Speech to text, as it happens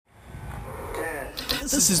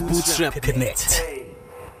This is Bootstrap Connect. 7,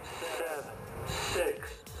 6,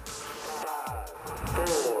 5,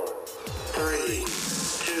 4, 3,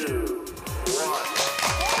 2,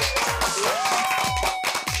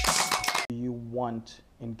 1. You want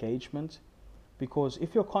engagement, because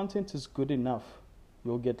if your content is good enough,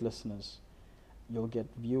 you'll get listeners, you'll get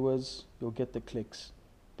viewers, you'll get the clicks.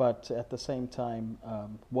 But at the same time,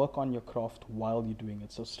 work on your craft while you're doing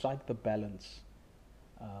it. So strike the balance.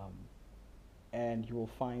 And you will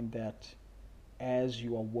find that as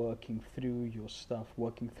you are working through your stuff,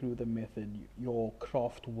 working through the method, your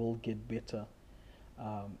craft will get better.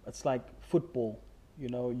 It's like football. You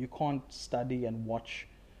know, you can't study and watch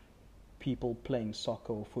people playing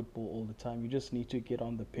soccer or football all the time. You just need to get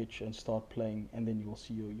on the pitch and start playing, and then you'll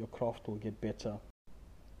see your craft will get better.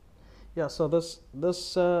 Yeah, so this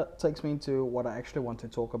takes me into what I actually want to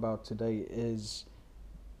talk about today is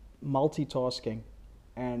multitasking.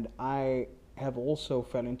 And I have also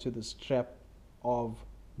fell into this trap of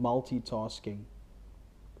multitasking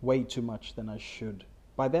way too much than I should.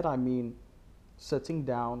 By that I mean sitting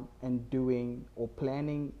down and doing or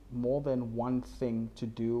planning more than one thing to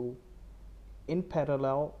do in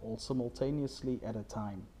parallel or simultaneously at a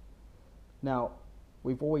time. Now,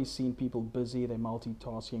 we've always seen people busy, they're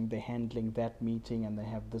multitasking, they're handling that meeting, and they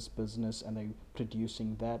have this business, and they're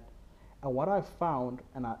producing that. And what I've found,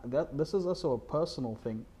 and this is also a personal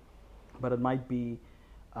thing, but it might be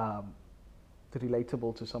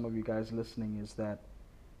relatable to some of you guys listening, is that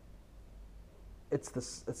it's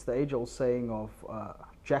the age-old saying of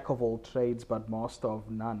jack of all trades but master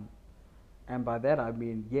of none. And by that I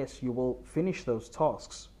mean, yes, you will finish those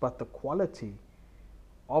tasks, but the quality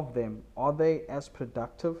of them, are they as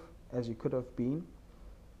productive as you could have been?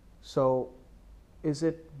 So is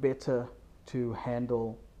it better to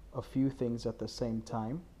handle a few things at the same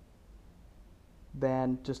time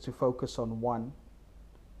than just to focus on one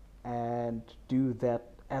and do that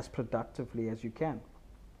as productively as you can?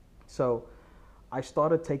 So I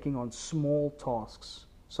started taking on small tasks.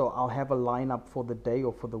 So I'll have a lineup for the day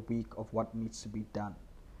or for the week of what needs to be done.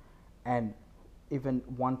 And even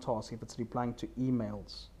one task, if it's replying to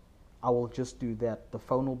emails, I will just do that. The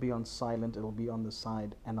phone will be on silent, it'll be on the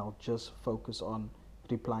side, and I'll just focus on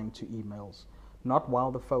replying to emails. Not while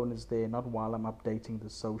the phone is there, not while I'm updating the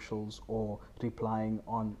socials or replying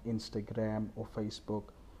on Instagram or Facebook,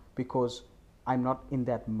 because I'm not in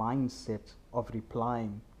that mindset of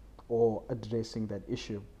replying or addressing that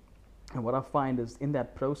issue. And what I find is in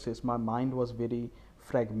that process, my mind was very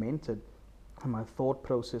fragmented, and my thought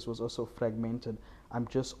process was also fragmented. I'm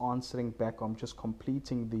just answering back, I'm just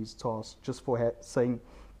completing these tasks just for saying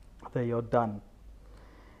they are done.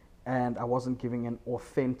 And I wasn't giving an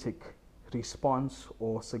authentic response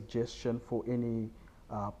or suggestion for any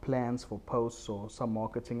plans for posts or some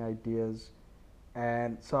marketing ideas.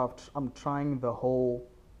 And so I'm trying the whole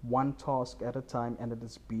one task at a time, and it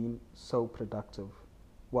has been so productive.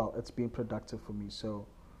 Well, it's been productive for me. So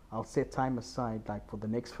I'll set time aside, like for the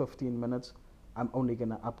next 15 minutes, I'm only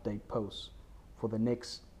going to update posts. For the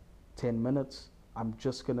next 10 minutes, I'm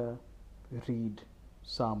just going to read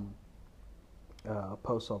some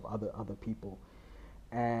posts of other people.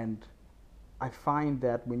 And I find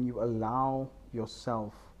that when you allow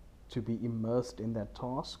yourself to be immersed in that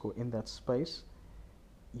task or in that space,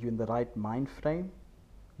 you're in the right mind frame,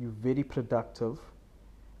 you're very productive,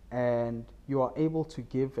 and you are able to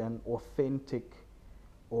give an authentic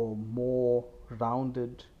or more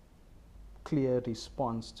rounded, clear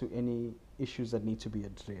response to any issues that need to be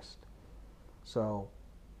addressed. So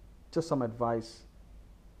just some advice.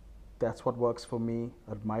 That's what works for me.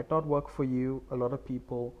 It might not work for you. A lot of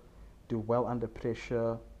people do well under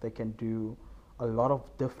pressure. They can do a lot of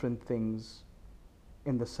different things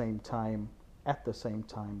in the same time, at the same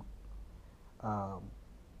time.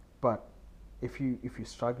 But if you're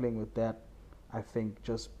struggling with that, I think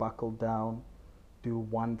just buckle down, do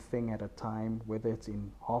one thing at a time, whether it's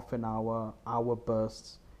in half an hour, hour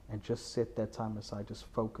bursts, and just set that time aside. Just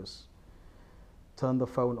focus. Turn the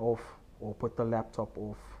phone off or put the laptop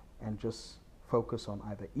off, and just focus on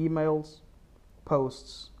either emails,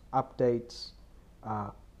 posts, updates,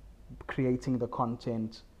 creating the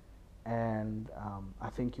content, and I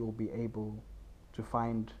think you'll be able to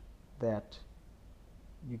find that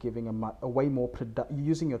you're giving a way more you're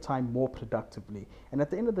using your time more productively. And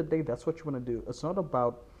at the end of the day, that's what you want to do. It's not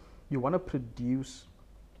about, you want to produce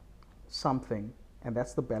something, and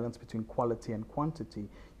that's the balance between quality and quantity.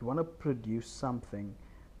 You want to produce something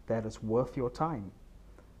that is worth your time.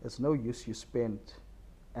 It's no use you spent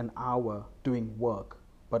an hour doing work,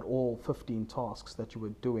 but all 15 tasks that you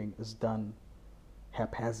were doing is done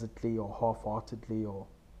haphazardly or half-heartedly, or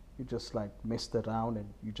You just like messed around and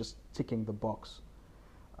you're just ticking the box.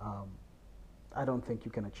 Um, I don't think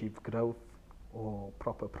you can achieve growth or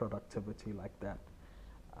proper productivity like that.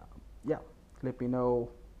 Yeah, let me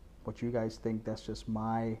know what you guys think. That's just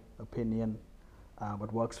my opinion.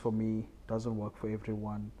 What works for me doesn't work for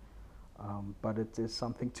everyone, but it is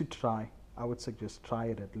something to try. I would suggest try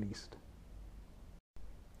it at least.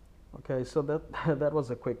 Okay, so that that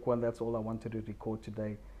was a quick one. That's all I wanted to record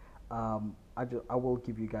today. I will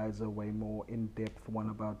give you guys a way more in-depth one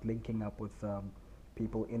about linking up with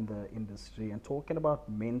people in the industry and talking about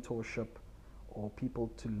mentorship or people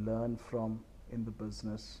to learn from in the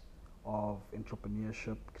business of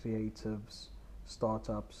entrepreneurship, creatives,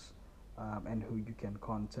 startups, and who you can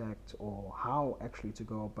contact or how actually to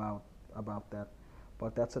go about that.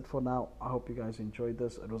 But that's it for now. I hope you guys enjoyed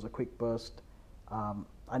this. It was a quick burst.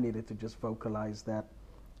 I needed to just vocalize that,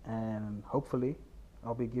 and hopefully,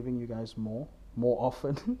 I'll be giving you guys more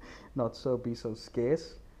often, not so be so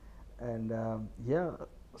scarce. And yeah,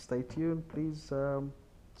 stay tuned. Please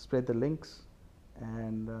spread the links.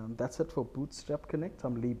 And that's it for Bootstrap Connect.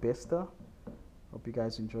 I'm Lee Bester. Hope you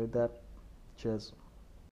guys enjoyed that. Cheers.